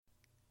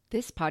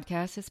This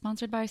podcast is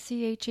sponsored by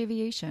CH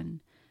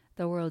Aviation,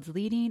 the world's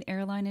leading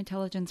airline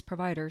intelligence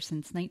provider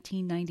since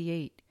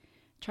 1998.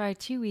 Try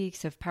 2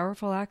 weeks of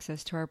powerful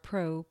access to our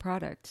Pro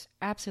product,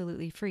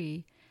 absolutely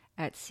free,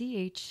 at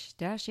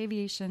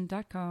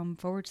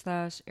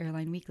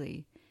ch-aviation.com/airline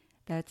weekly.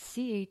 That's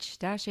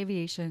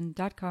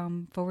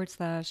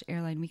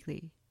ch-aviation.com/airline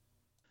weekly.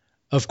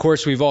 Of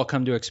course, we've all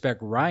come to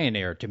expect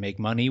Ryanair to make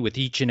money with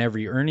each and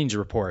every earnings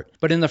report.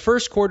 But in the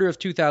first quarter of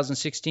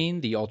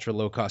 2016, the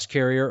ultra-low-cost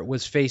carrier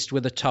was faced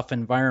with a tough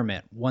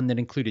environment, one that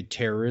included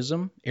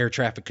terrorism, air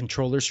traffic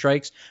controller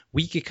strikes,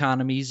 weak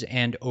economies,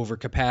 and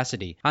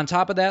overcapacity. On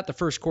top of that, the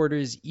first quarter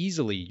is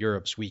easily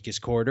Europe's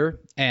weakest quarter.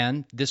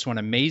 And, this one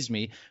amazed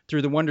me,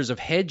 through the wonders of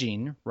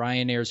hedging,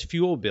 Ryanair's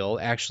fuel bill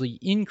actually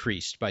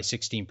increased by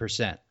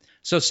 16%.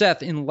 So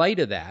Seth, in light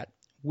of that,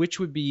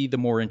 which would be the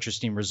more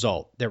interesting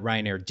result? That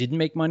Ryanair didn't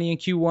make money in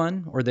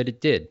Q1 or that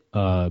it did?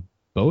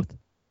 Both.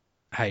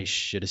 I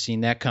should have seen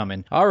that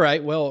coming. All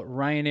right, well,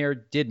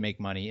 Ryanair did make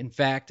money. In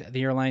fact,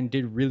 the airline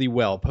did really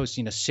well,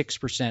 posting a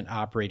 6%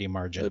 operating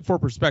margin. For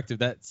perspective,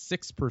 that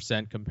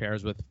 6%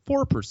 compares with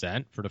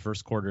 4% for the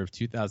first quarter of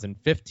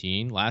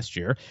 2015 last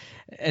year,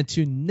 and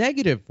to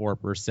negative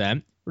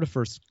 4% for the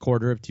first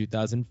quarter of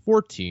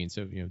 2014,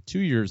 so 2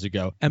 years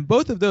ago. And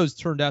both of those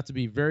turned out to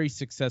be very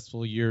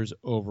successful years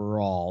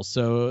overall.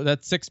 So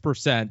that's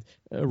 6%,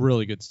 a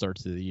really good start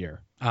to the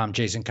year. I'm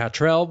Jason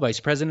Cottrell,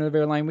 Vice President of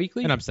Airline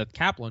Weekly. And I'm Seth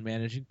Kaplan,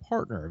 Managing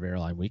Partner of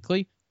Airline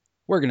Weekly.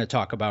 We're going to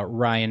talk about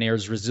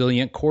Ryanair's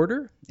resilient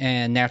quarter,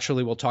 and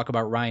naturally we'll talk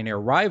about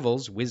Ryanair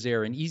rivals, Wizz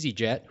Air and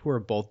EasyJet, who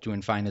are both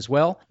doing fine as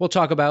well. We'll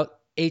talk about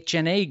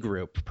HNA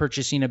Group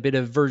purchasing a bit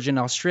of Virgin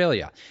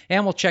Australia,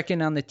 and we'll check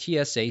in on the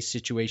TSA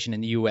situation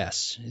in the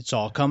U.S. It's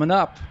all coming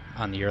up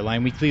on the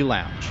Airline Weekly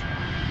Lounge.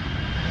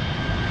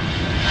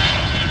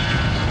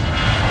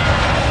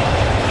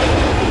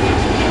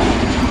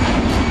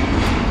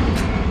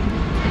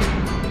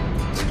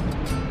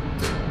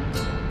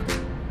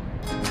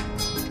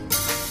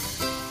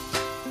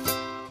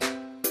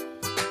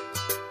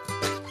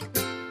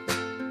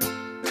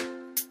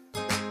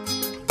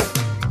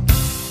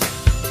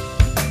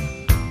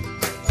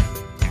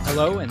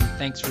 Hello, and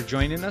thanks for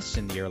joining us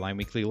in the Airline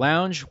Weekly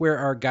Lounge, where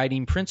our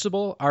guiding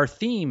principle, our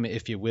theme,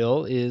 if you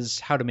will, is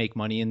how to make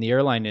money in the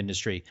airline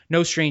industry.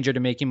 No stranger to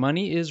making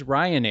money is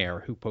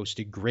Ryanair, who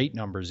posted great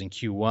numbers in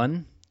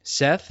Q1.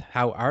 Seth,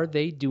 how are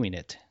they doing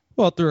it?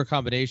 Well, through a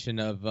combination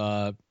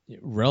of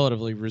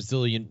relatively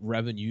resilient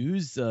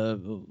revenues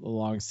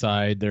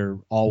alongside their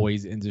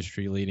always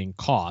industry-leading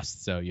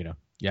costs. So, you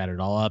add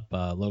it all up,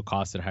 low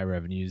cost and high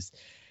revenues.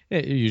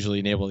 It usually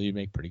enable you to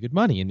make pretty good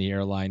money in the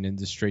airline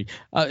industry.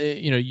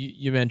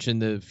 You mentioned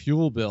the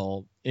fuel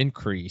bill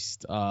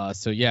increased.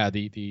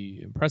 The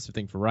impressive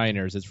thing for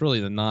Ryanair is it's really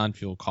the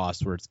non-fuel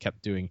costs where it's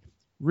kept doing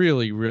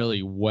really,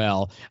 really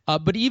well.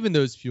 But even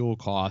those fuel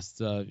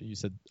costs, you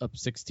said up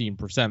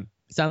 16%.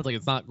 Sounds like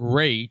it's not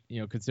great,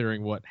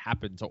 considering what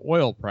happened to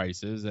oil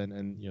prices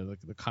and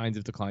the kinds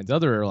of declines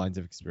other airlines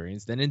have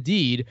experienced. And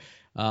indeed,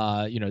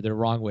 their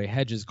wrong way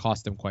hedges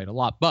cost them quite a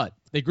lot. But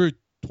they grew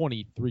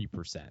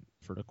 23%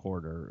 for the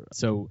quarter.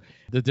 So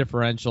the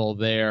differential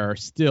there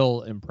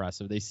still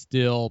impressive. They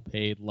still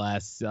paid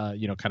less,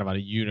 kind of on a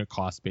unit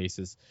cost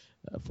basis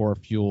for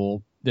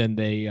fuel than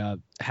they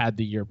had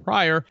the year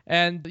prior.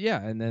 And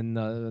then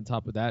on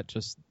top of that,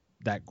 just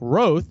that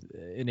growth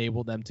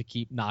enabled them to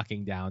keep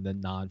knocking down the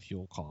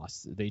non-fuel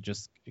costs. They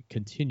just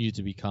continue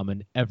to become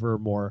an ever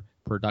more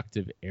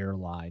productive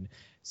airline.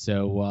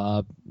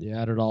 So you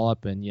add it all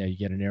up and you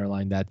get an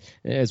airline that,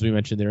 as we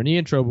mentioned there in the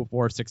intro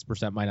before,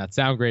 6% might not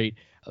sound great,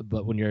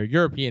 but when you're a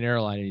European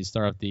airline and you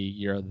start off the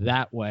year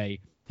that way,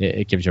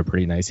 it gives you a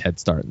pretty nice head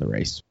start in the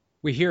race.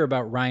 We hear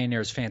about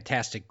Ryanair's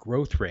fantastic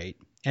growth rate,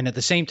 and at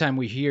the same time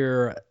we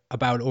hear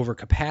about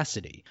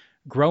overcapacity.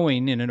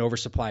 Growing in an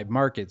oversupplied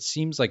market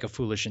seems like a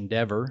foolish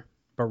endeavor,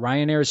 but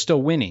Ryanair is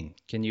still winning.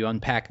 Can you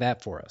unpack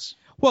that for us?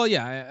 Well,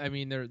 yeah, I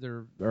mean, there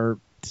are,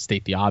 to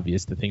state the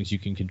obvious, the things you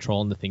can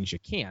control and the things you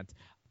can't.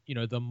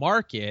 The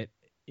market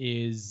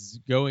is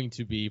going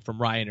to be, from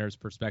Ryanair's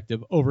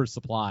perspective,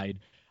 oversupplied,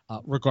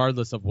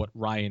 regardless of what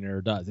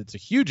Ryanair does. It's a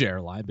huge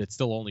airline, but it's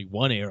still only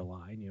one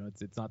airline.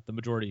 It's not the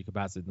majority of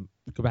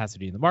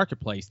capacity in the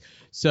marketplace.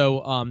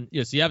 So, so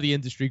you have the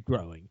industry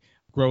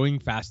growing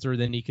faster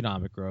than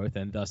economic growth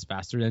and thus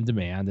faster than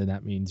demand, and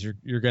that means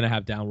you're going to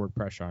have downward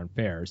pressure on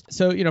fares.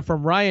 So,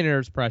 from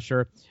Ryanair's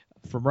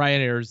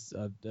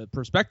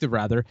perspective,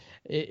 rather,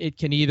 it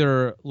can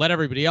either let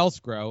everybody else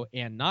grow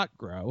and not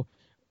grow,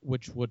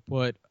 which would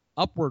put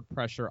upward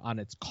pressure on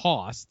its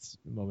costs.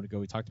 A moment ago,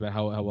 we talked about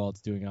how well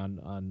it's doing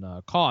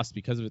on cost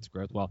because of its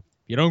growth. Well, if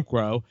you don't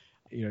grow,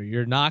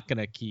 you're not going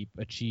to keep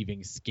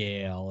achieving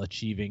scale,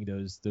 achieving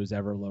those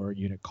ever lower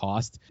unit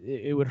costs.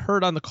 It would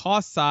hurt on the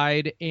cost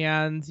side.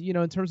 And,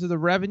 in terms of the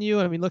revenue,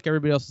 I mean, look,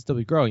 everybody else would still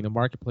be growing. The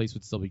marketplace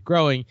would still be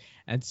growing.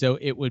 And so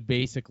it would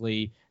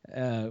basically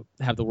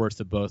have the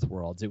worst of both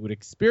worlds. It would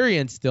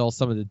experience still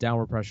some of the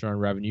downward pressure on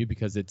revenue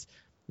because it's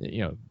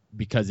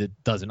because it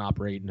doesn't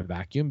operate in a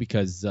vacuum,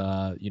 because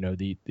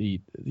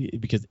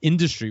because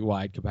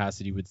industry-wide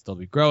capacity would still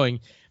be growing,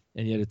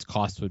 and yet its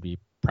costs would be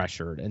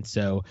pressured. And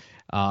so,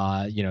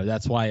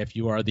 that's why if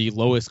you are the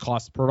lowest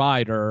cost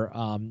provider,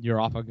 you're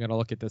often going to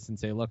look at this and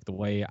say, look, the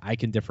way I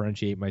can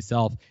differentiate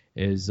myself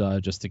is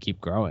just to keep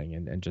growing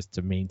and just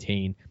to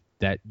maintain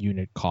that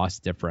unit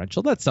cost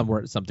differential. That's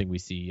something we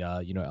see,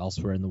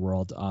 elsewhere in the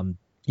world.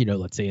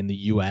 Let's say in the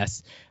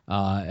U.S.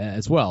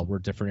 As well, where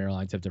different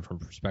airlines have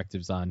different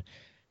perspectives on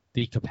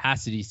the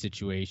capacity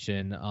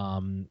situation.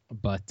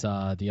 But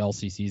the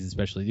LCCs,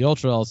 especially the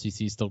ultra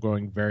LCCs, still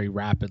growing very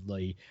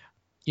rapidly,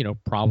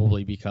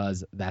 probably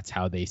because that's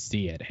how they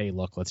see it. Hey,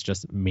 look, let's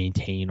just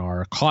maintain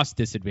our cost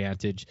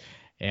disadvantage.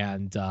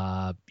 And,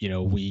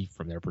 we,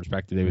 from their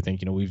perspective, they would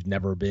think, we've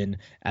never been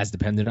as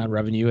dependent on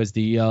revenue as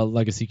the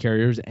legacy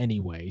carriers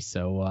anyway.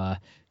 So,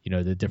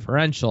 the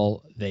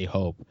differential, they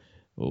hope,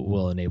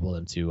 will enable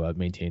them to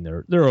maintain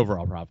their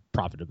overall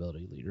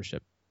profitability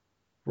leadership.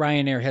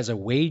 Ryanair has a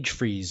wage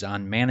freeze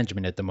on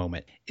management at the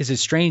moment. Is it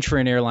strange for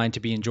an airline to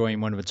be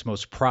enjoying one of its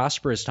most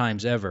prosperous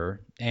times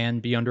ever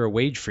and be under a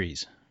wage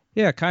freeze?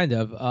 Yeah, kind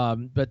of.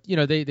 But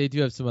they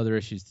do have some other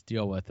issues to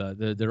deal with.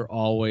 They're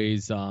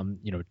always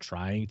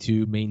trying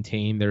to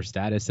maintain their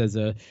status as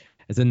a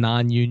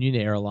non-union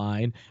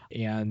airline,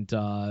 and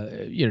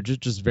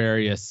just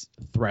various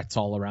threats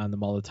all around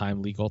them all the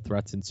time, legal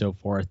threats and so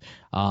forth.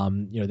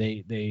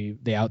 They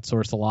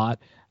outsource a lot.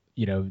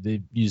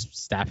 They use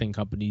staffing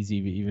companies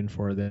even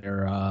for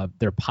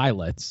their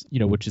pilots,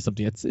 which is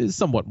something is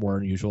somewhat more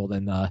unusual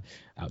than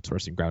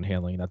outsourcing ground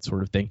handling and that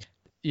sort of thing.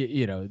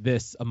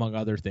 This, among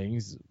other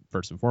things,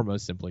 first and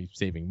foremost, simply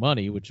saving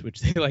money, which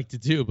they like to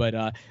do. But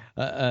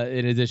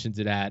in addition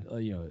to that,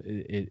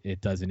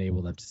 it does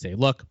enable them to say,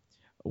 look,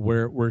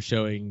 we're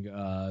showing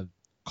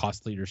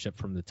cost leadership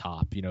from the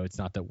top. It's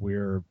not that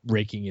we're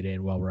raking it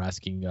in while we're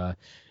asking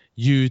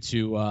you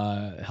to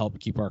help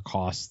keep our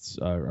cost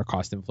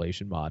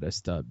inflation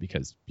modest,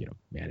 because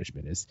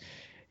management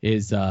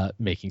is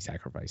making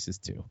sacrifices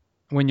too.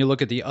 When you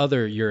look at the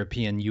other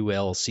European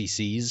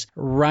ULCCs,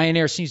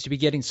 Ryanair seems to be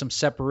getting some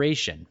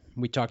separation.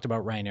 We talked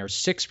about Ryanair's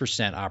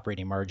 6%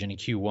 operating margin in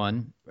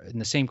Q1. In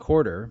the same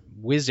quarter,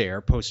 Wizz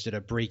Air posted a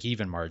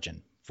break-even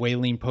margin.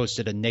 Vueling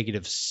posted a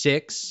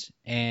 -6%,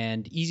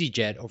 and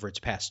EasyJet, over its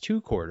past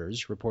 2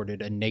 quarters,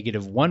 reported a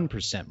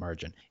 -1%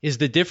 margin. Is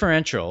the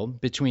differential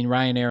between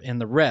Ryanair and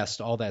the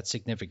rest all that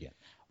significant?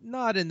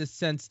 Not in the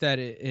sense that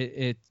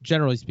it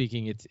generally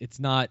speaking, it's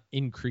not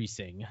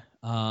increasing.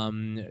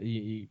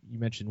 You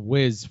mentioned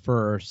Wizz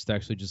first.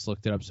 Actually, just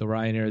looked it up. So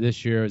Ryanair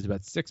this year is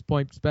about 6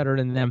 points better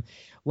than them.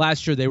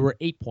 Last year they were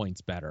 8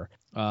 points better.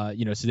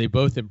 So they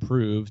both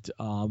improved.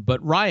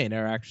 But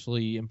Ryanair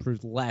actually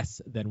improved less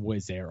than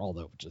Wizz Air,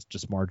 although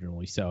just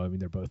marginally so. I mean,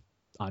 they're both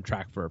on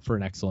track for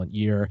an excellent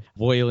year.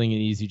 Vueling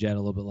and EasyJet a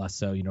little bit less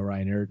so.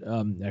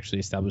 Ryanair actually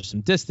established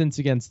some distance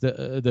against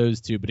those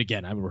two, but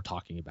again, we're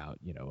talking about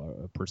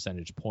a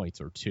percentage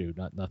points or two,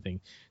 nothing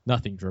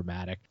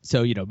dramatic.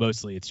 So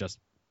mostly it's just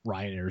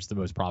Ryanair is the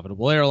most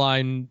profitable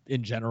airline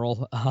in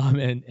general,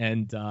 and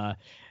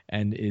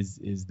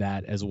is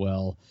that as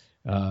well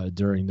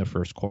during the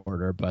first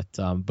quarter.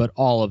 But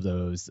all of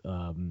those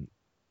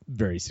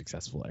very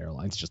successful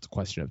airlines, just a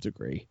question of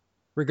degree.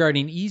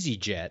 Regarding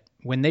EasyJet,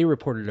 when they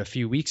reported a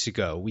few weeks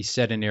ago, we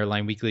said in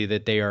Airline Weekly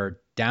that they are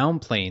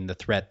downplaying the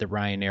threat that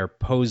Ryanair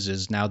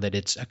poses now that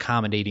it's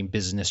accommodating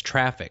business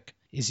traffic.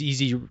 Is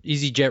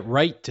EasyJet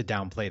right to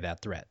downplay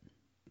that threat?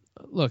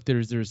 Look,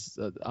 there's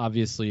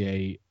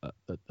obviously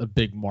a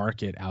big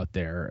market out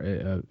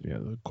there,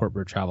 the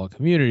corporate travel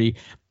community.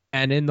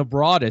 And in the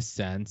broadest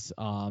sense,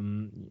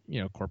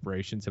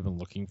 corporations have been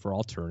looking for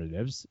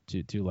alternatives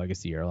to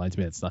legacy airlines. I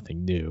mean, it's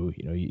nothing new.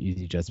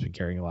 EasyJet's been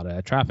carrying a lot of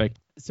that traffic.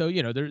 So,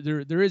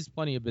 there is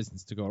plenty of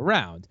business to go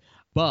around.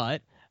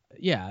 But,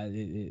 yeah,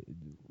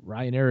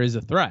 Ryanair is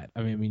a threat.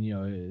 I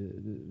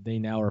mean, they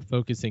now are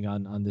focusing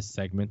on this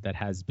segment that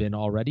has been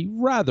already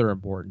rather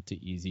important to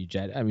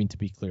EasyJet. I mean, to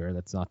be clear,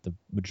 that's not the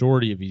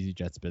majority of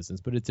EasyJet's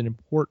business, but it's an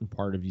important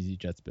part of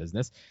EasyJet's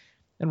business.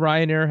 And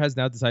Ryanair has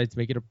now decided to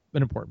make it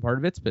an important part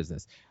of its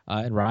business.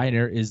 And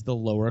Ryanair is the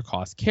lower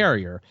cost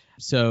carrier.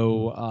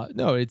 So,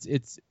 no,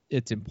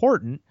 it's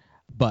important,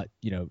 but,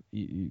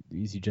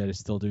 EasyJet is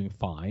still doing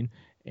fine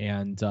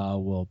and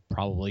will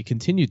probably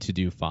continue to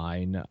do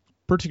fine,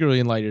 particularly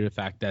in light of the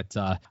fact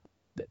that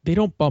they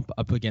don't bump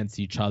up against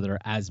each other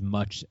as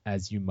much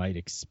as you might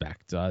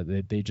expect.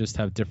 They just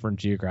have different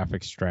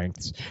geographic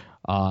strengths.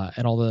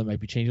 And although that might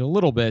be changing a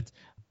little bit,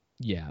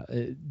 yeah,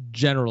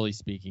 generally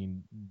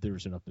speaking,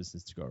 there's enough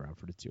business to go around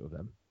for the two of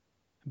them.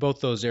 Both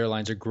those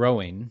airlines are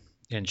growing,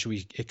 and should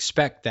we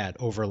expect that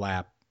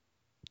overlap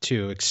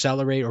to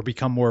accelerate or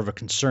become more of a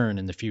concern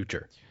in the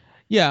future?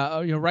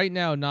 Yeah, right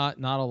now, not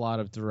a lot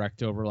of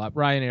direct overlap.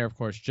 Ryanair, of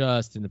course,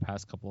 just in the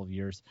past couple of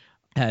years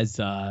has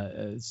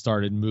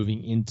started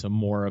moving into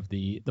more of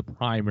the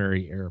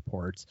primary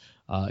airports.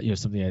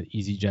 Something that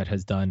EasyJet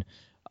has done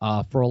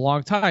for a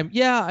long time.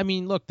 Yeah, I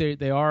mean, look,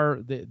 they are,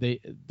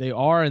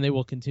 and they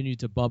will continue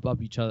to bump up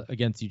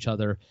against each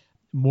other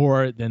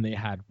more than they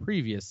had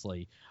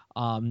previously.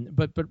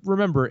 But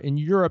remember, in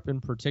Europe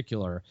in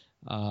particular,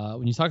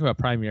 when you talk about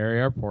primary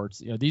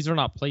airports, these are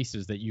not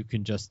places that you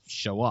can just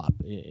show up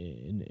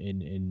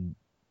in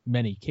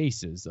many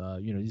cases.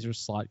 These are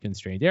slot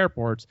constrained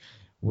airports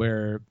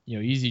where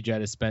EasyJet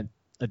has spent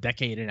a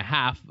decade and a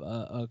half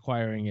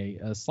acquiring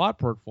a slot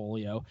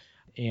portfolio,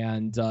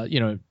 and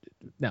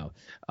now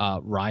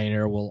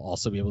Ryanair will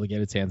also be able to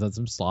get its hands on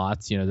some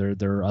slots. There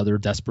are other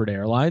desperate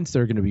airlines.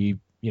 They're going to be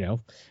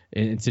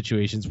in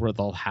situations where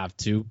they'll have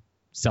to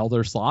sell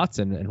their slots,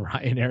 and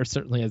Ryanair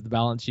certainly has the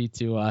balance sheet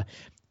to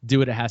do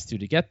what it has to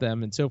get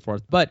them and so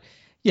forth. But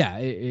yeah,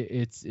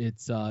 it's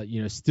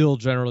still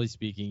generally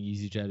speaking,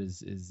 EasyJet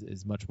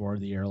is much more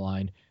the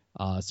airline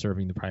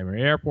serving the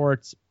primary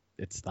airports.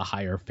 It's the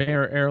higher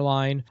fare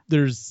airline.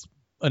 There's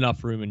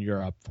enough room in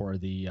Europe for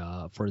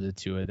the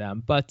two of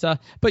them. But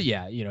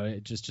yeah,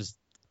 it just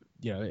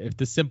if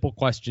the simple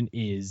question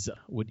is,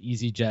 would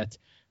EasyJet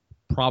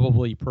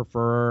probably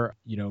prefer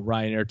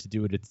Ryanair to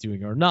do what it's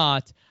doing or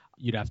not,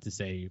 you'd have to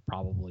say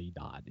probably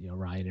not.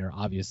 Ryanair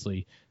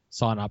obviously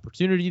saw an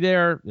opportunity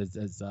there,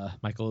 as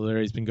Michael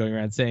O'Leary has been going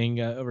around saying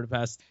over the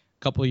past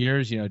couple of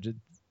years,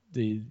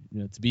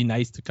 to be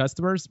nice to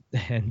customers,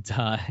 and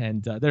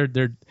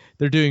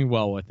they're doing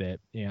well with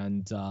it,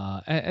 and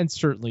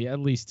certainly, at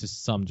least to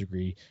some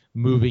degree,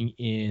 moving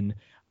in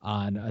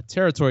on a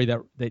territory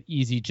that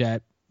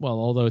EasyJet, well,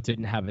 although it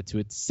didn't have it to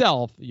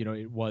itself,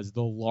 it was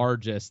the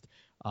largest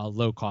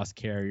low cost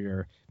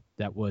carrier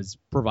that was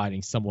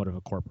providing somewhat of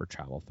a corporate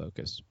travel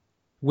focus.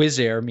 Wizz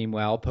Air,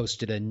 meanwhile,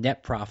 posted a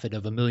net profit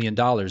of $1 million in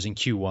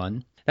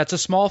Q1. That's a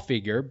small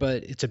figure,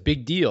 but it's a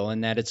big deal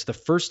in that it's the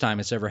first time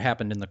it's ever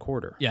happened in the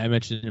quarter. Yeah, I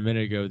mentioned a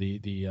minute ago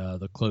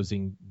the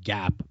closing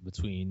gap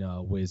between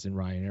Wizz and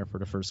Ryanair for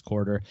the first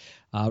quarter,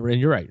 and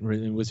you're right.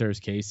 In Wizz Air's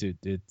case,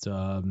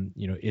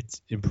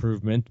 its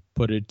improvement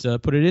put it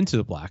into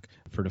the black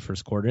for the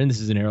first quarter, and this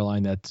is an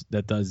airline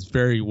that does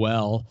very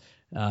well,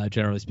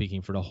 generally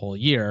speaking, for the whole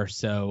year.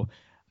 So,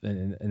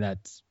 and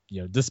that's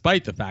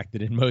despite the fact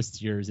that in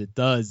most years it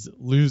does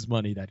lose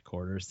money that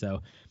quarter.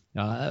 So.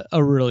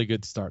 A really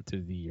good start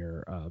to the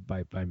year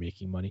by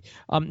making money.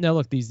 Now,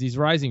 look, these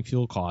rising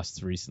fuel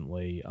costs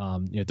recently.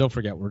 Don't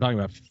forget, we're talking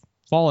about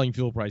falling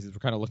fuel prices. We're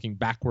kind of looking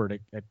backward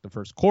at the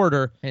first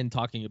quarter and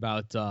talking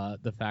about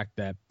the fact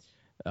that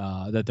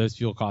those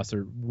fuel costs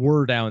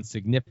were down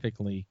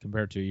significantly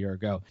compared to a year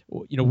ago.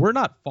 We're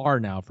not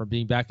far now from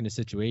being back in a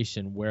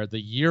situation where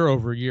the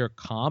year-over-year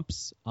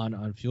comps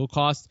on fuel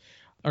costs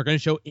are going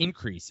to show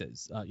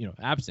increases.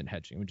 Absent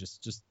hedging,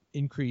 just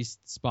increased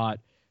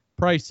spot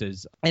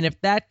prices. And if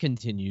that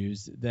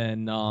continues,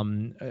 then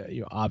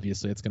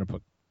obviously it's going to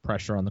put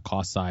pressure on the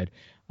cost side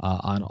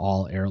on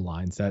all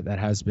airlines. That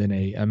has been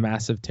a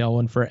massive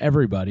tailwind for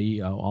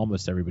everybody,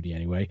 almost everybody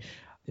anyway,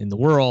 in the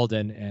world.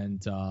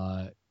 And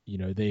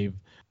they've,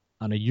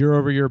 on a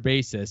year-over-year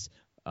basis,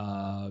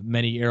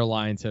 many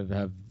airlines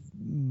have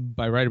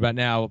by right about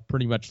now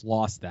pretty much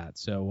lost that.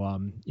 So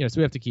so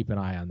we have to keep an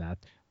eye on that,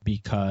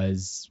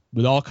 because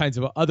with all kinds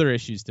of other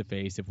issues to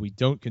face, if we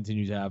don't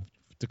continue to have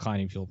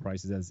declining fuel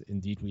prices, as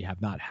indeed we have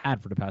not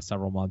had for the past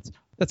several months,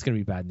 that's going to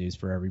be bad news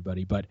for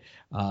everybody. But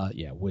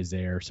Wizz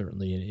Air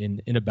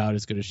certainly in about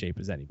as good a shape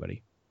as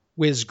anybody.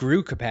 Wizz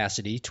grew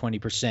capacity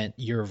 20%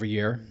 year over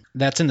year.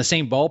 That's in the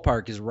same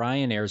ballpark as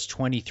Ryanair's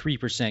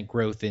 23%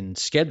 growth in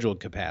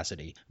scheduled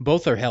capacity.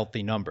 Both are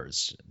healthy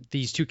numbers.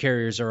 These two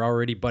carriers are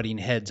already butting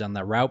heads on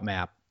the route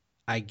map.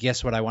 I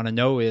guess what I want to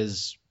know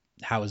is,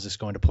 how is this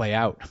going to play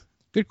out?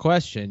 Good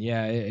question.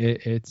 Yeah,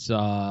 it's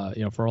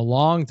for a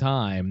long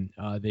time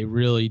they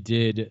really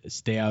did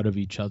stay out of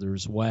each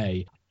other's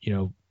way.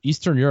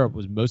 Eastern Europe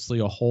was mostly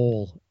a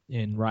hole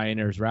in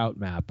Ryanair's route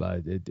map.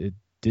 It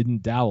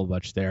didn't dabble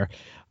much there,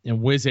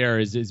 and Wizz Air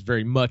is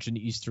very much an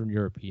Eastern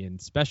European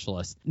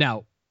specialist.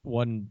 Now,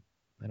 one,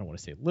 I don't want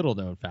to say little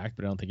known fact,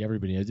 but I don't think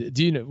everybody knows.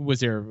 Do you know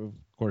Wizz Air, of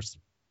course,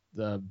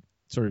 the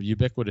sort of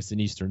ubiquitous in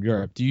Eastern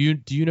Europe? Do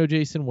you know,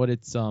 Jason, what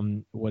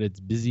its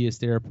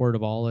busiest airport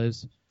of all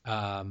is?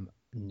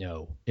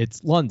 No.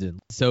 It's London.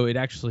 So it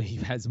actually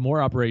has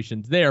more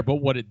operations there, but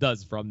what it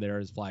does from there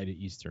is fly to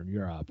Eastern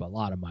Europe. A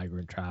lot of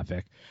migrant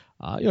traffic,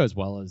 as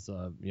well as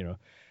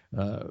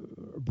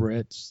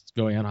Brits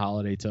going on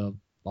holiday to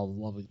all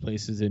the lovely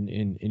places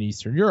in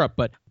Eastern Europe.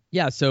 But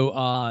yeah,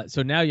 so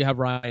now you have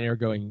Ryanair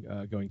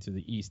going to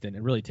the east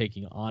and really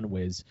taking on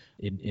Wizz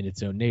in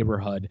its own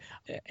neighborhood.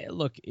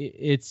 Look,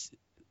 it's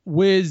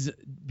Wizz,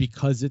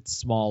 because it's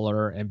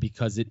smaller and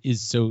because it is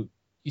so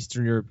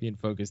Eastern European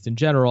focused in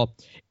general,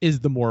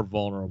 is the more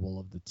vulnerable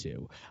of the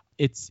two.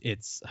 It's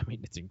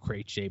in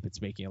great shape.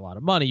 It's making a lot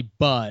of money,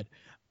 but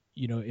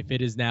if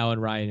it is now in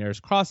Ryanair's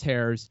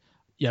crosshairs,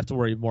 you have to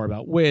worry more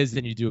about Wizz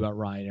than you do about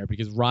Ryanair,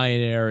 because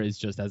Ryanair is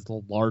just, as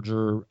the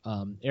larger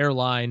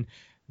airline,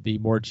 the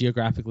more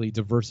geographically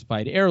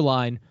diversified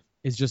airline,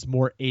 is just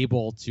more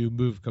able to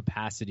move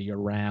capacity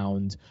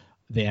around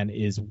than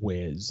is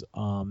Wizz.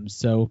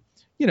 So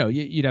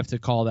you'd have to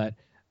call that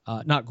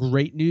not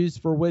great news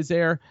for Wizz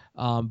Air,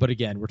 but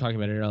again, we're talking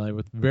about an airline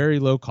with very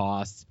low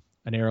costs,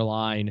 an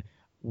airline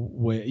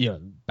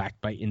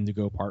backed by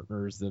Indigo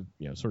Partners, the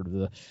sort of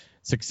the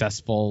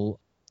successful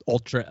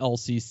Ultra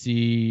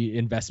LCC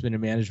investment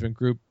and management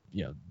group,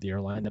 the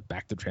airline that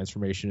backed the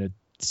transformation at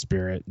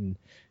Spirit and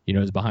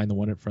is behind the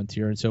one at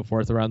Frontier and so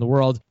forth around the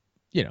world.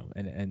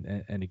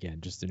 And again,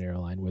 just an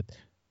airline with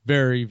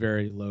very,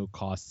 very low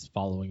costs,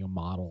 following a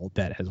model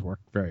that has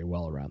worked very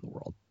well around the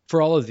world.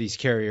 For all of these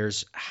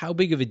carriers, how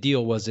big of a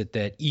deal was it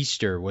that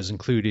Easter was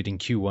included in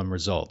Q1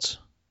 results?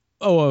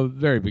 Oh, a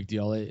very big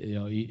deal.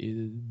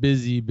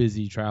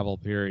 Busy travel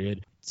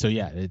period. So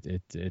yeah,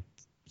 it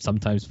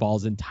sometimes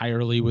falls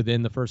entirely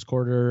within the first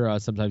quarter,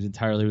 sometimes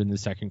entirely within the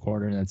second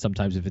quarter, and then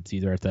sometimes if it's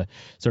either at the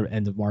sort of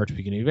end of March,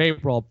 beginning of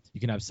April, you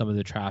can have some of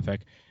the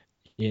traffic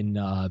in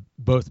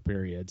both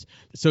periods.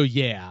 So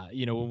yeah,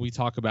 when we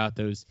talk about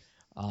those,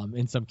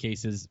 in some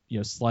cases,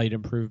 slight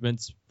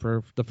improvements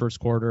for the first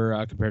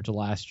quarter compared to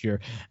last year,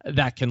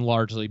 that can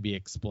largely be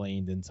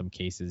explained in some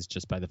cases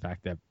just by the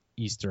fact that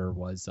Easter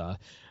was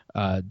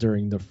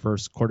during the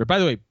first quarter. By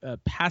the way,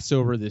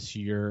 Passover this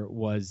year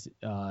was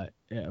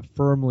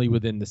firmly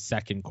within the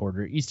second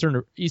quarter.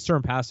 Easter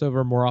and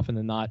Passover, more often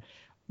than not,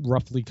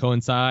 roughly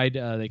coincide.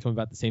 They come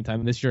about the same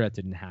time. And this year that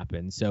didn't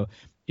happen. So,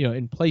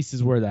 in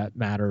places where that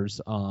matters,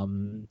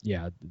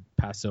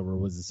 Passover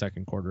was the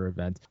second quarter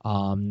event.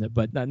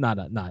 But not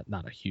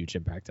a huge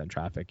impact on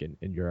traffic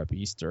in Europe.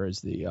 Easter is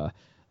the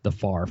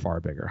far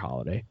bigger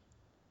holiday.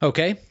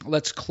 Okay,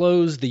 let's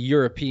close the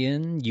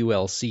European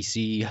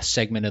ULCC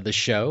segment of the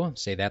show,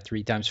 say that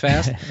 3 times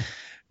fast,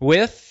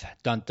 with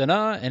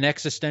an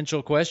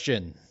existential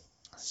question.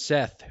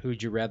 Seth,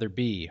 who'd you rather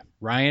be?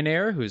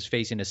 Ryanair, who is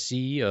facing a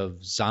sea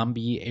of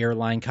zombie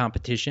airline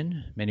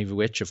competition, many of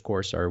which, of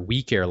course, are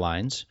weak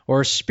airlines,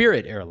 or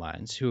Spirit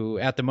Airlines, who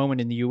at the moment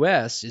in the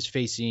U.S. is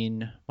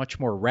facing much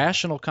more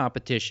rational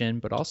competition,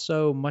 but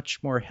also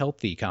much more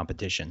healthy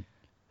competition?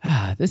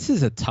 This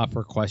is a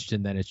tougher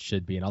question than it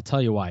should be, and I'll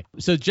tell you why.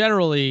 So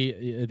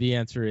generally, the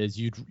answer is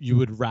you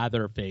would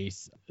rather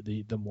face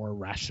the more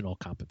rational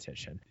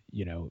competition.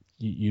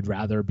 You'd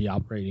rather be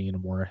operating in a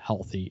more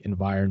healthy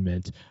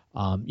environment.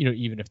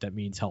 Even if that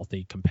means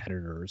healthy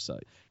competitors.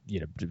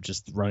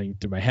 Just running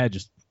through my head,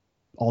 just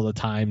all the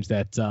times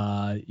that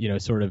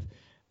sort of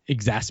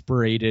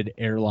exasperated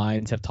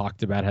airlines have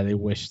talked about how they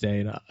wish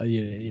their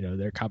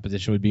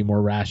competition would be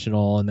more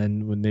rational, and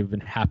then when they've been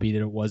happy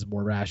that it was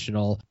more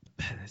rational.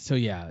 So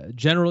yeah,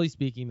 generally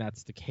speaking,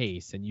 that's the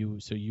case. And you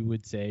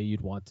would say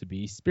you'd want to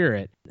be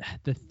Spirit.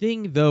 The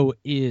thing though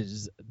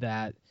is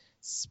that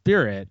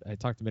Spirit, I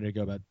talked a minute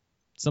ago about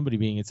somebody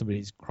being in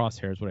somebody's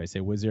crosshairs. What did I say?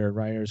 Wizz Air,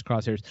 Ryanair's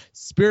crosshairs.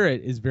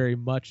 Spirit is very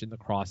much in the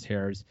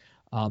crosshairs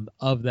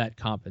of that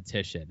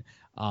competition.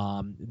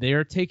 They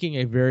are taking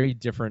a very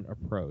different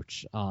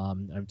approach.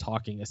 I'm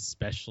talking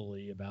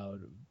especially about,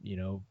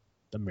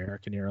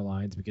 American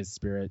Airlines, because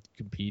Spirit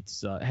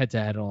competes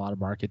head-to-head in a lot of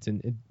markets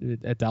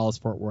at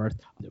Dallas-Fort Worth.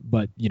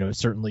 But,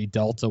 certainly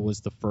Delta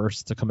was the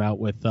first to come out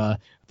with, one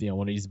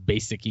of these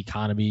basic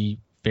economy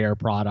fare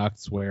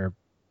products where,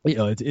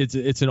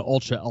 it's an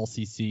ultra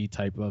LCC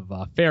type of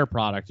fare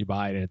product you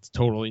buy, and it's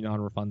totally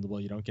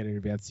non-refundable. You don't get an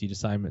advanced seat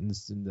assignment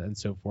and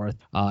so forth.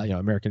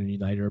 American and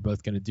United are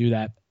both going to do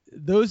that.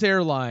 Those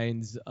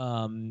airlines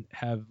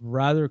have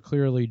rather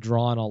clearly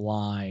drawn a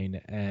line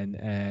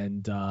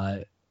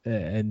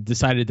and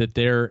decided that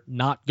they're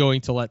not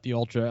going to let the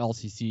ultra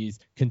LCCs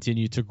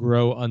continue to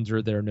grow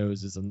under their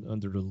noses and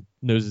under the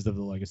noses of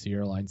the legacy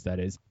airlines, that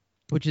is,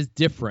 which is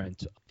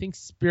different. I think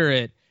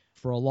Spirit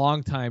for a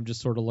long time just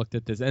sort of looked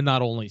at this, and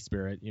not only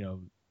Spirit,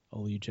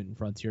 Allegiant and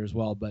Frontier as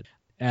well, but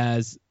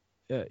as,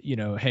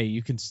 hey,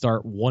 you can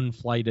start one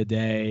flight a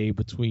day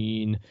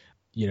between,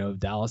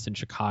 Dallas and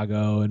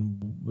Chicago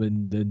and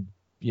then,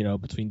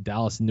 between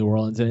Dallas and New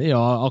Orleans and,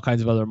 all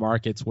kinds of other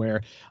markets where,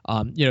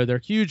 they're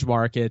huge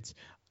markets.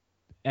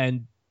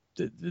 And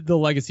the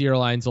legacy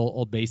airlines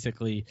will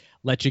basically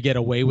let you get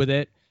away with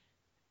it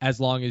as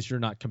long as you're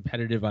not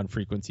competitive on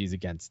frequencies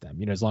against them.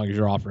 As long as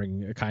you're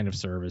offering a kind of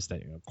service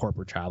that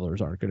corporate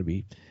travelers aren't going to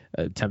be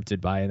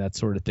tempted by and that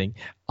sort of thing.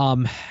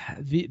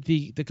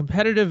 The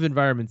competitive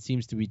environment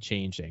seems to be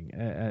changing,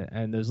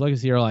 and those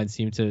legacy airlines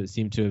seem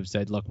to have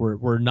said, look,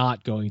 we're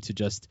not going to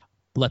just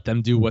let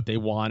them do what they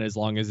want as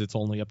long as it's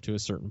only up to a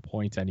certain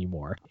point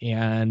anymore.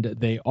 And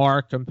they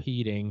are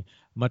competing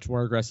much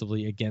more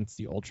aggressively against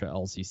the ultra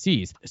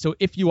LCCs. So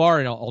if you are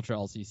an ultra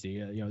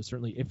LCC,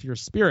 certainly if you're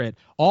Spirit,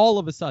 all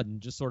of a sudden,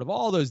 just sort of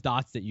all those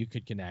dots that you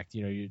could connect,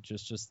 you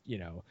just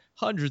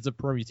hundreds of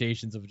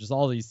permutations of just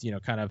all these,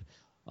 kind of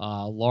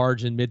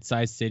large and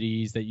mid-sized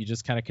cities that you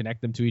just kind of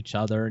connect them to each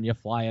other, and you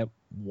fly it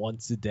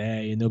once a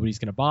day and nobody's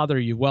going to bother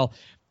you. Well,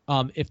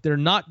 if they're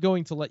not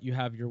going to let you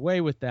have your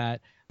way with that,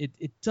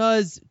 it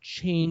does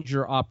change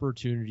your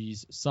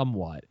opportunities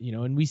somewhat,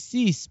 and we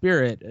see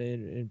Spirit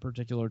in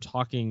particular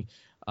talking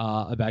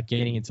about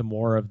getting into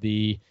more of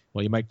the,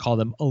 well, you might call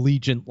them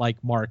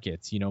Allegiant-like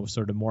markets,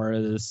 sort of more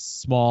of the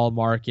small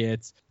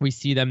markets. We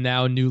see them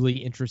now newly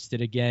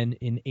interested again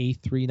in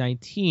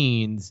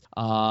A319s,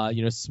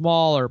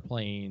 smaller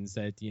planes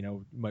that,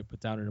 you might put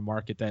down in a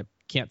market that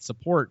can't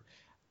support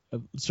a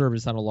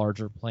service on a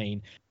larger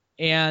plane.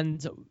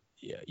 And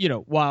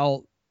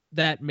while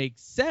that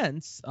makes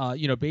sense,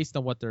 based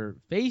on what they're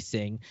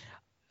facing,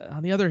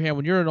 on the other hand,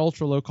 when you're an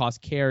ultra low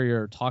cost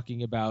carrier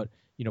talking about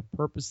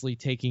purposely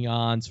taking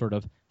on sort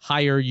of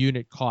higher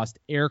unit cost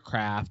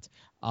aircraft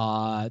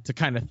to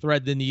kind of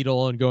thread the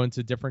needle and go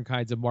into different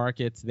kinds of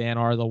markets than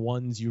are the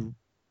ones you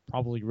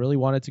probably really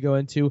wanted to go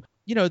into,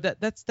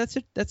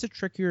 that's a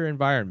trickier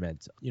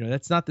environment.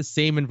 That's not the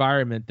same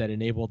environment that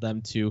enabled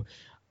them to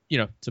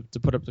to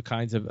put up the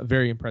kinds of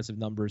very impressive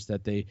numbers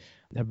that they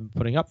have been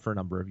putting up for a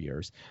number of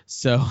years.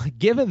 So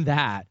given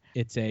that,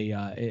 it's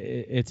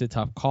a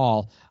tough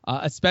call,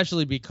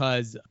 especially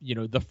because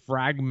the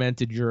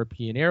fragmented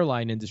European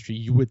airline industry,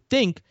 you would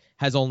think,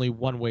 has only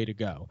one way to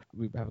go.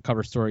 We have a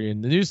cover story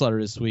in the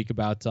newsletter this week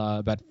about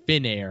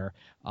Finnair,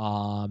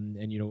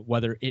 and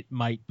whether it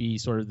might be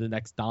sort of the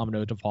next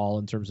domino to fall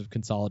in terms of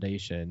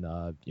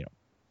consolidation.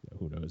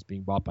 Who knows,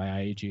 being bought by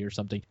IAG or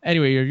something.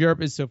 Anyway,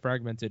 Europe is so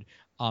fragmented.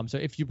 So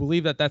if you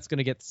believe that that's going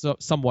to get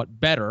somewhat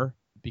better,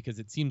 because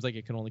it seems like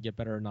it can only get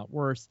better and not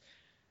worse,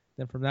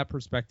 then from that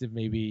perspective,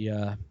 maybe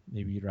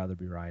you'd rather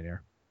be Ryanair.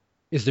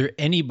 Is there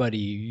anybody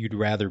you'd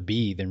rather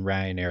be than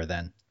Ryanair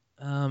then?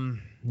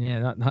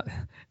 Yeah,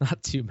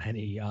 not too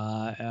many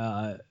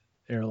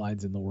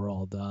airlines in the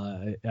world.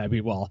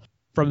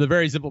 From the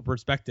very simple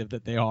perspective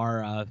that they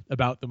are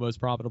about the most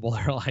profitable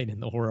airline in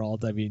the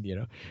world.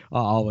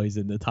 Always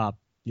in the top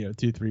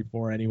 2, 3,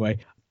 4 anyway,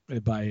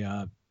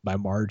 by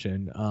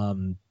margin,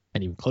 and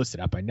even close to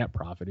that by net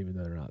profit, even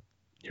though they're not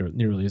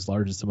nearly as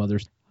large as some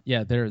others.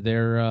 Yeah,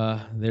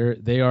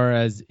 they are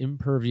as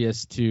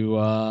impervious to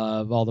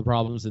all the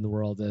problems in the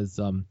world as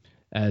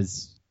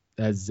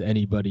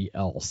anybody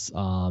else.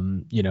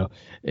 Because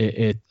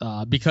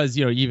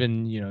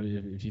even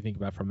if you think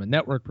about from a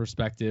network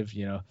perspective,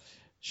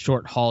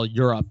 short haul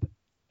Europe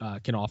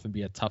can often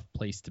be a tough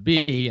place to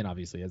be, and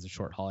obviously as a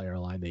short haul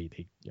airline, they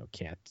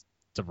can't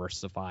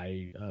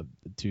diversify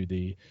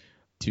to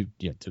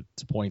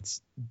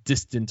points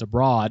distant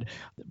abroad.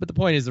 But the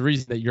point is, the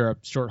reason that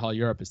short haul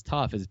Europe is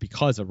tough is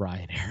because of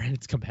Ryanair and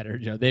its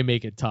competitors. They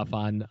make it tough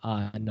on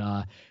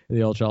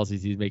the ultra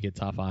LCCs, make it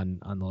tough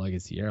on the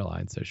legacy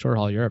airlines. So short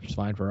haul Europe is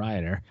fine for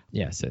Ryanair.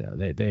 Yes,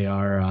 they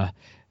are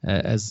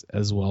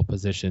as well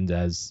positioned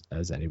as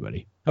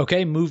anybody.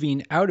 Okay,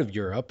 moving out of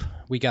Europe,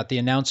 we got the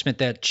announcement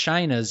that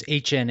China's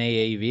HNA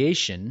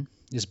Aviation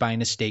is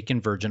buying a stake in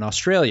Virgin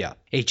Australia.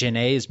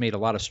 HNA has made a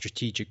lot of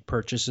strategic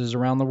purchases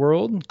around the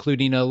world,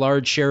 including a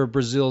large share of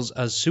Brazil's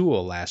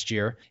Azul last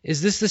year.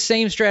 Is this the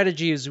same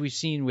strategy as we've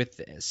seen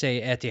with, say,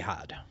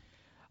 Etihad?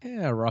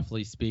 Yeah,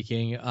 roughly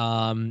speaking.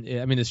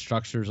 The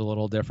structure is a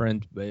little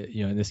different, but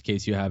in this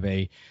case, you have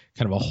a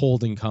kind of a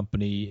holding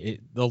company.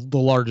 The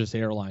largest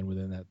airline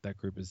within that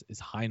group is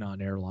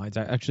Hainan Airlines.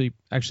 Actually,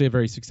 a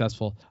very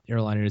successful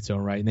airline in its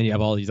own right. And then you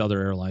have all these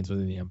other airlines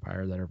within the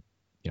empire that are,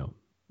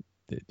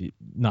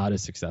 not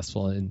as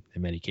successful in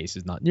many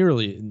cases, not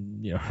nearly,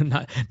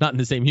 not in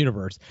the same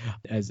universe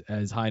as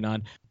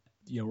Hainan.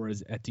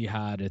 Whereas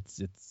Etihad,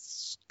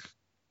 it's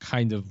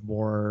kind of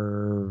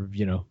more,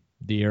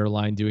 the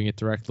airline doing it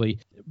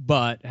directly.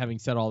 But having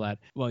said all that,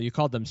 well, you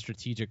called them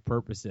strategic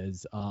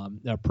purchases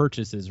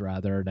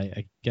rather. And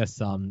I guess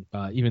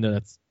even though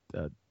that's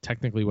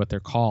technically what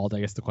they're called, I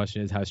guess the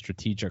question is, how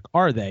strategic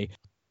are they?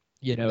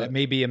 That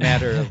may be a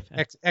matter of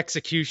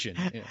execution.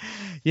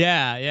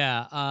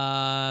 Yeah.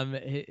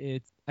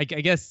 I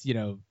guess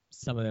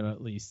some of them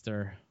at least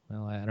are.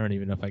 Well, I don't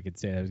even know if I could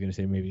say that. I was going to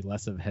say maybe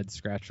less of head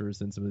scratchers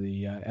than some of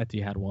the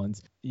Etihad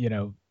ones.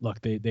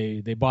 Look,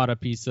 they bought a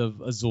piece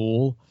of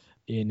Azul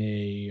in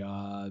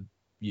a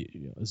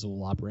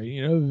Azul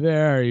operating a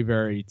very,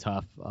 very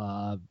tough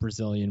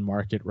Brazilian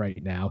market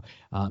right now.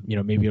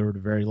 Maybe over the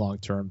very long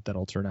term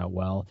that'll turn out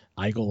well.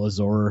 Aigle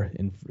Azur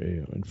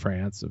in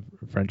France, a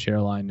French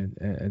airline,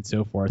 and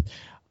so forth.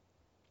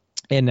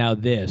 And now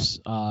this,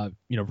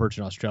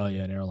 Virgin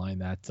Australia, an airline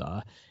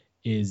that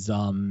is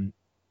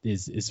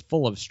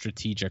full of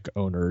strategic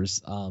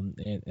owners,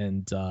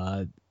 and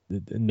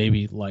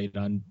maybe light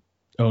on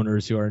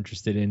owners who are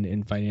interested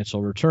in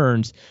financial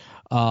returns.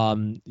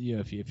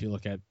 If you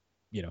look at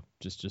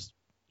just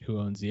who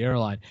owns the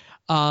airline.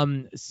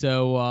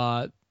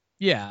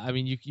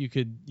 You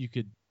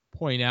could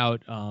point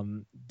out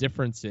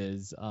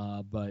differences,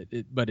 but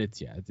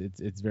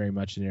it's very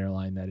much an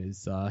airline that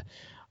is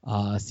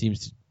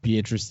seems to be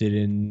interested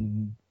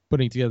in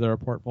putting together a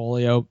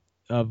portfolio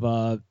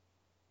of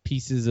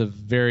pieces of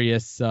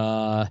various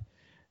airlines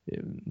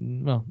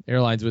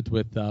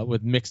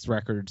with mixed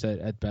records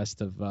at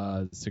best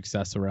of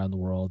success around the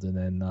world, and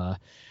then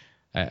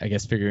I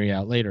guess figuring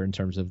out later in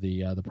terms of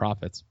the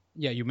profits.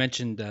 Yeah, you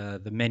mentioned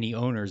the many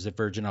owners that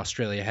Virgin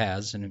Australia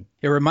has, and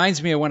it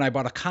reminds me of when I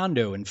bought a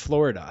condo in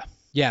Florida.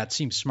 Yeah, it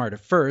seems smart at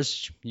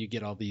first. You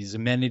get all these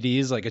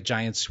amenities like a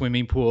giant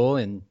swimming pool,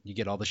 and you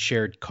get all the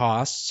shared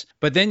costs.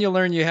 But then you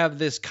learn you have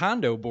this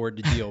condo board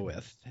to deal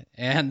with,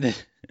 and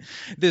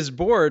this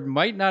board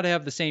might not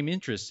have the same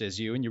interests as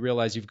you, and you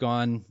realize you've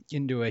gone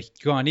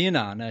in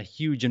on a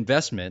huge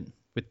investment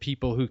with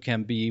people who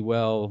can be,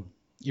 well,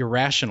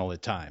 irrational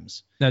at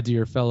times. Now, do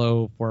your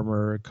fellow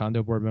former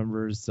condo board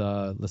members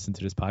listen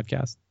to this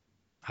podcast?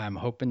 I'm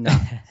hoping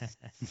not.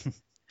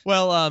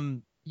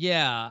 Well,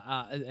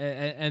 yeah,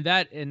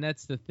 and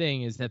that's the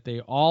thing, is that they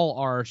all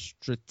are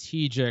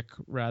strategic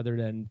rather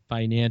than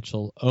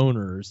financial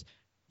owners,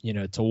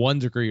 to one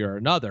degree or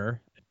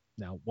another.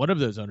 Now, one of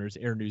those owners,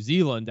 Air New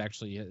Zealand,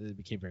 actually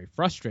became very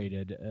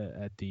frustrated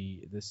at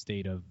the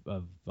state of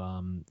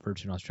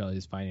Virgin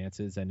Australia's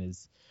finances and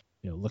is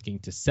looking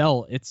to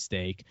sell its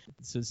stake.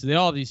 So they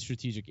all have these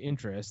strategic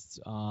interests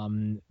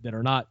that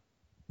are not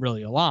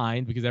really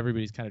aligned, because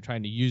everybody's kind of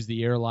trying to use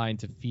the airline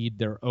to feed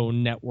their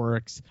own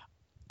networks,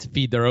 to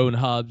feed their own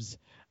hubs.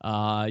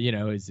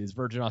 Is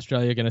Virgin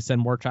Australia going to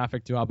send more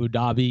traffic to Abu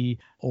Dhabi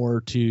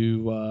or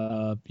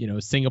to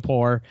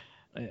Singapore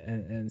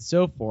and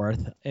so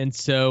forth? And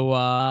so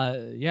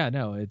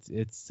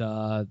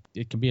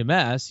it can be a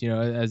mess,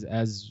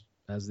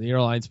 as the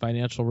airline's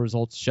financial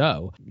results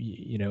show.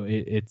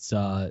 It's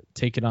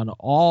taken on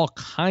all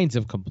kinds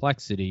of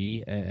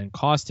complexity and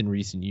cost in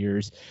recent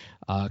years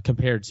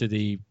compared to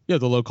the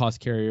low cost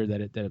carrier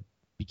that it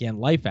began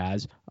life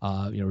as,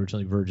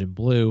 originally Virgin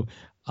Blue,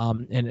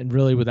 and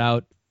really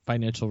without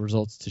financial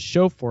results to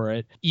show for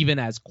it, even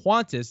as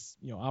Qantas,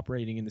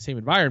 operating in the same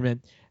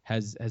environment,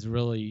 has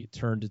really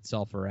turned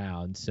itself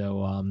around.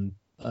 So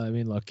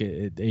look,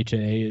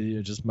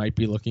 HNA just might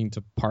be looking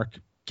to park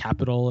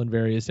capital in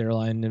various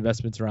airline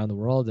investments around the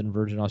world, and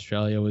Virgin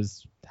Australia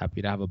was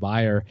happy to have a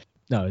buyer.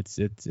 No, it's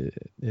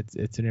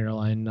an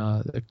airline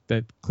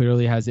that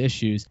clearly has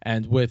issues,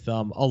 and with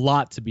a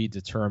lot to be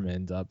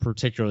determined,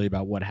 particularly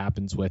about what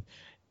happens with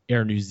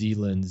Air New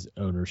Zealand's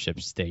ownership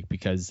stake,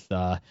 because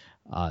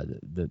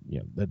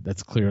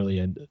that's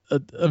clearly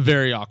a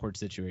very awkward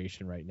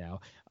situation right now.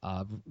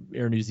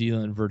 Air New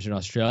Zealand and Virgin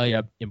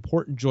Australia,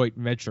 important joint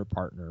venture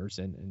partners,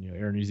 and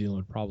Air New Zealand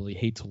would probably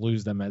hate to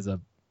lose them as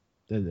a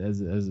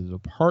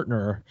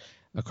partner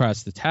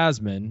across the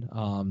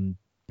Tasman,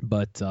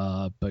 but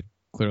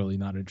clearly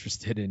not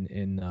interested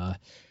in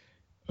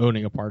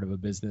owning a part of a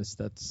business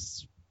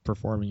that's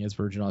performing as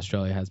Virgin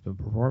Australia has been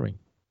performing.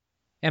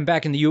 And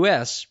back in the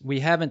U.S., we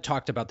haven't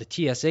talked about the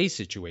TSA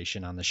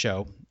situation on the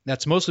show.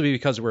 That's mostly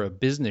because we're a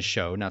business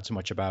show, not so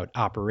much about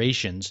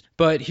operations.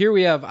 But here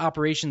we have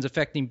operations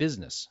affecting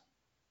business.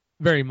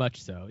 Very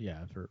much so,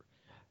 yeah.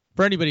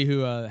 For anybody who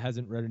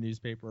hasn't read a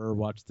newspaper or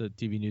watched the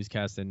TV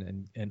newscast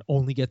and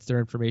only gets their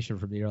information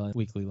from the Airline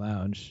Weekly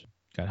Lounge,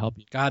 God help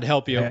you. God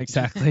help you. Yeah,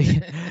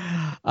 exactly.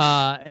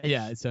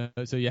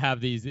 So you have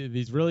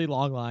these really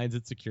long lines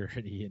at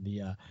security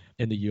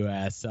in the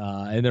U.S.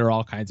 And there are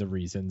all kinds of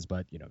reasons,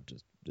 but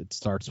just it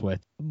starts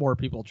with more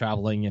people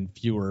traveling and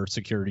fewer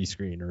security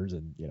screeners,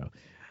 and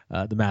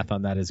the math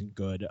on that isn't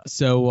good.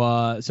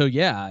 So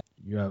you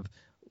have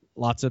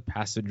lots of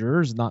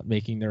passengers not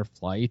making their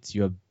flights.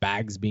 You have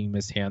bags being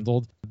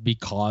mishandled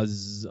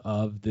because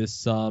of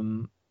this,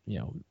 depending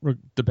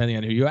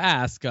on who you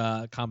ask,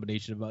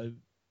 combination of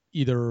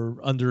either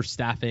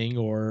understaffing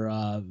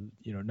or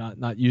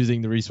not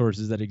using the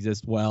resources that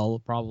exist well,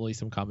 probably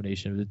some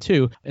combination of the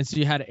two. And so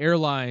you had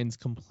airlines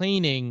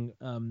complaining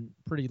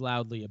pretty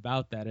loudly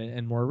about that,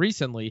 and more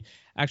recently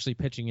actually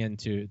pitching in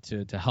to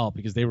help,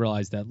 because they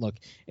realized that, look,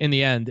 in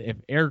the end, if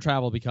air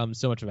travel becomes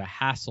so much of a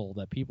hassle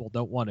that people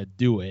don't want to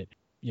do it,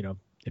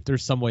 if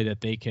there's some way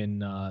that they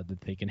can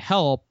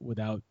help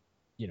without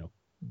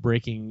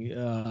breaking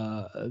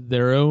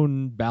their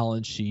own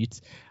balance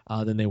sheets,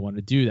 then they want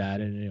to do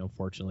that. And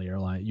fortunately,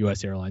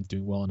 U.S. Airlines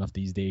doing well enough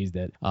these days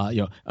that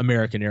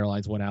American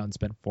Airlines went out and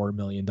spent $4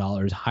 million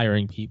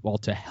hiring people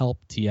to help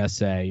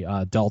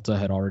TSA. Delta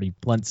had already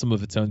lent some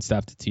of its own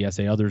staff to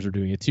TSA. Others are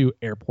doing it too.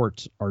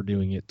 Airports are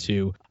doing it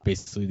too.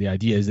 Basically, the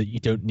idea is that you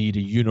don't need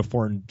a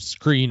uniformed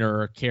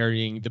screener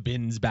carrying the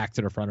bins back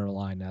to the front of the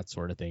line, that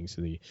sort of thing.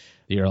 So the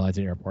airlines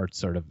and airports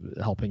sort of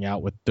helping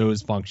out with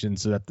those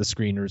functions so that the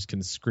screeners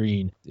can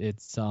screen.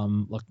 It's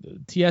look,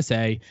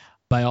 TSA,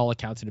 by all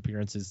accounts and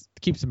appearances,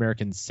 keeps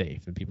Americans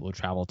safe and people who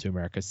travel to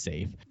America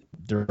safe.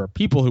 There are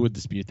people who would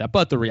dispute that,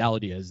 but the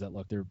reality is that,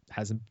 look, there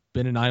hasn't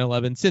been a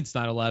 9/11 since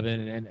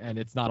 9/11, and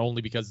it's not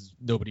only because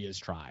nobody has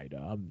tried.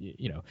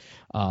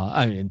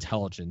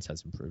 Intelligence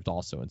has improved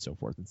also, and so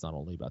forth. It's not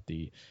only about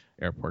the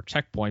airport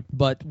checkpoint,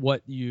 but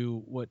what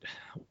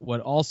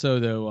also,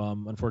 though,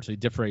 unfortunately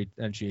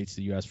differentiates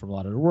the U.S. from a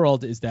lot of the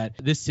world is that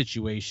this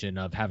situation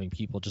of having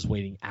people just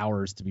waiting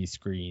hours to be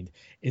screened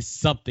is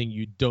something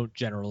you don't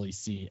generally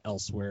see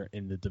elsewhere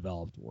in the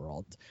developed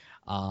world.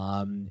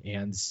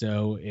 And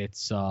so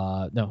it's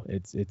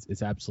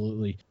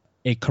absolutely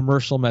a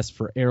commercial mess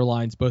for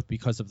airlines, both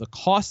because of the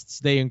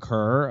costs they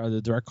incur,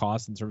 the direct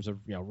costs in terms of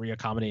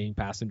reaccommodating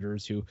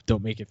passengers who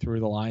don't make it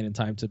through the line in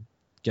time to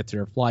get to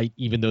their flight,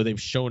 even though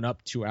they've shown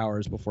up 2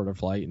 hours before their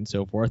flight and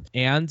so forth.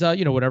 And,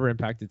 whatever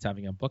impact it's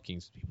having on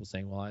bookings, people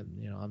saying, well,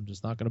 I'm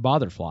just not going to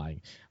bother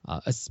flying,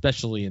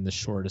 especially in the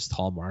shortest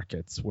haul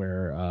markets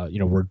where,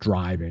 we're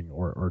driving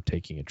or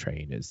taking a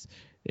train is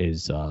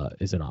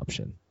an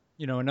option.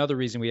 Another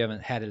reason we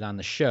haven't had it on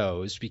the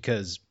show is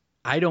because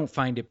I don't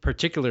find it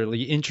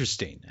particularly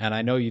interesting. And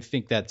I know you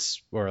think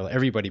that's, or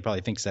everybody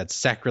probably thinks that's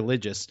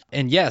sacrilegious.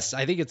 And yes,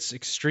 I think it's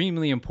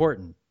extremely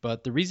important.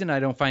 But the reason I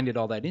don't find it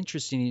all that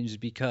interesting is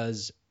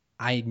because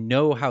I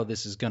know how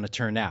this is going to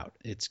turn out.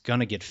 It's going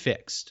to get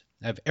fixed.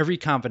 I have every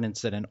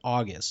confidence that in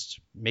August,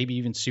 maybe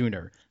even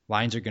sooner,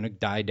 lines are going to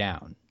die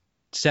down.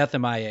 Seth,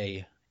 am I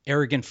a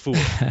arrogant fool?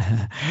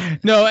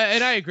 No,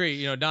 and I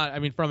agree.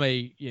 From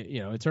a,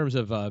 in terms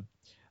of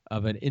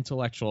an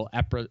intellectual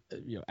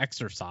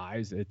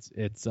exercise,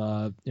 it's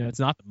not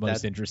the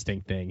most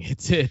interesting thing.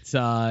 It's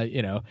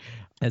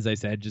as I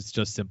said,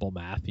 just simple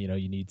math. You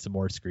need some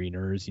more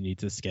screeners, you need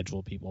to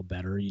schedule people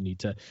better, you need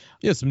to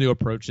some new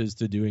approaches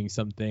to doing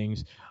some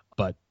things.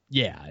 But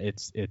yeah,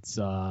 it's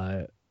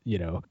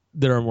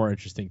there are more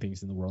interesting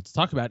things in the world to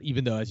talk about,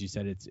 even though, as you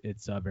said,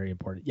 it's very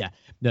important. Yeah,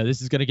 no,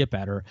 this is going to get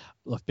better.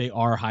 Look, they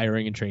are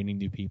hiring and training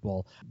new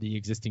people. The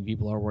existing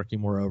people are working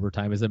more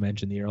overtime. As I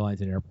mentioned, the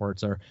airlines and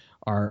airports are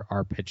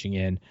pitching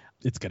in.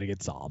 It's going to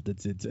get solved.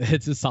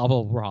 It's a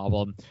solvable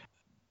problem.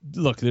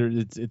 Look,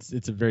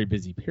 it's a very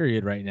busy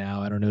period right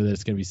now. I don't know that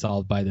it's going to be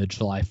solved by the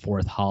July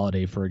 4th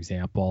holiday, for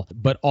example.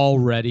 But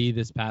already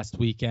this past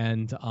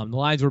weekend, the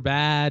lines were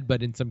bad,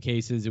 but in some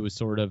cases it was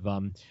sort of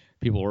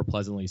people were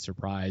pleasantly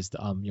surprised.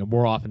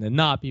 More often than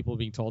not, people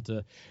being told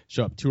to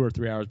show up 2 or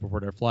 3 hours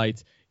before their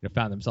flights,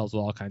 found themselves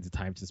with all kinds of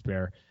time to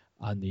spare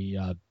on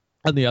the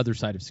other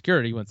side of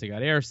security once they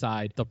got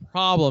airside. The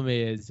problem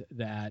is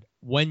that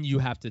when you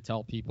have to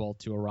tell people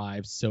to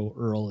arrive so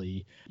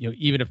early,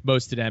 even if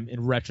most of them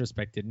in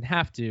retrospect didn't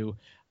have to,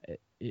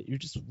 you're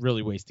just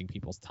really wasting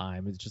people's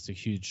time. It's just a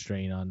huge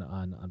strain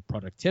on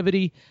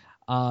productivity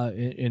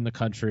in the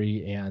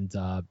country. And,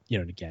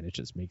 again, it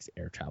just makes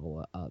air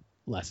travel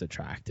less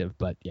attractive.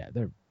 But yeah,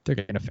 they're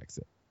going to fix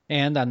it.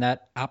 And on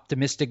that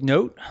optimistic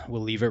note,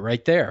 we'll leave it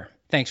right there.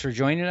 Thanks for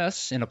joining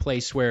us in a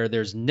place where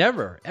there's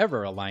never,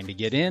 ever a line to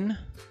get in,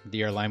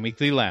 the Airline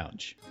Weekly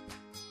Lounge.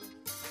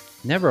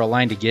 Never a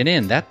line to get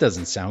in. That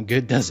doesn't sound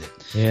good, does it?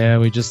 Yeah,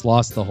 we just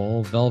lost the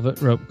whole Velvet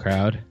Rope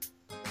crowd.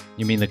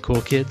 You mean the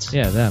cool kids?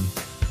 Yeah, them.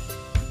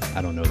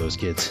 I don't know those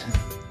kids.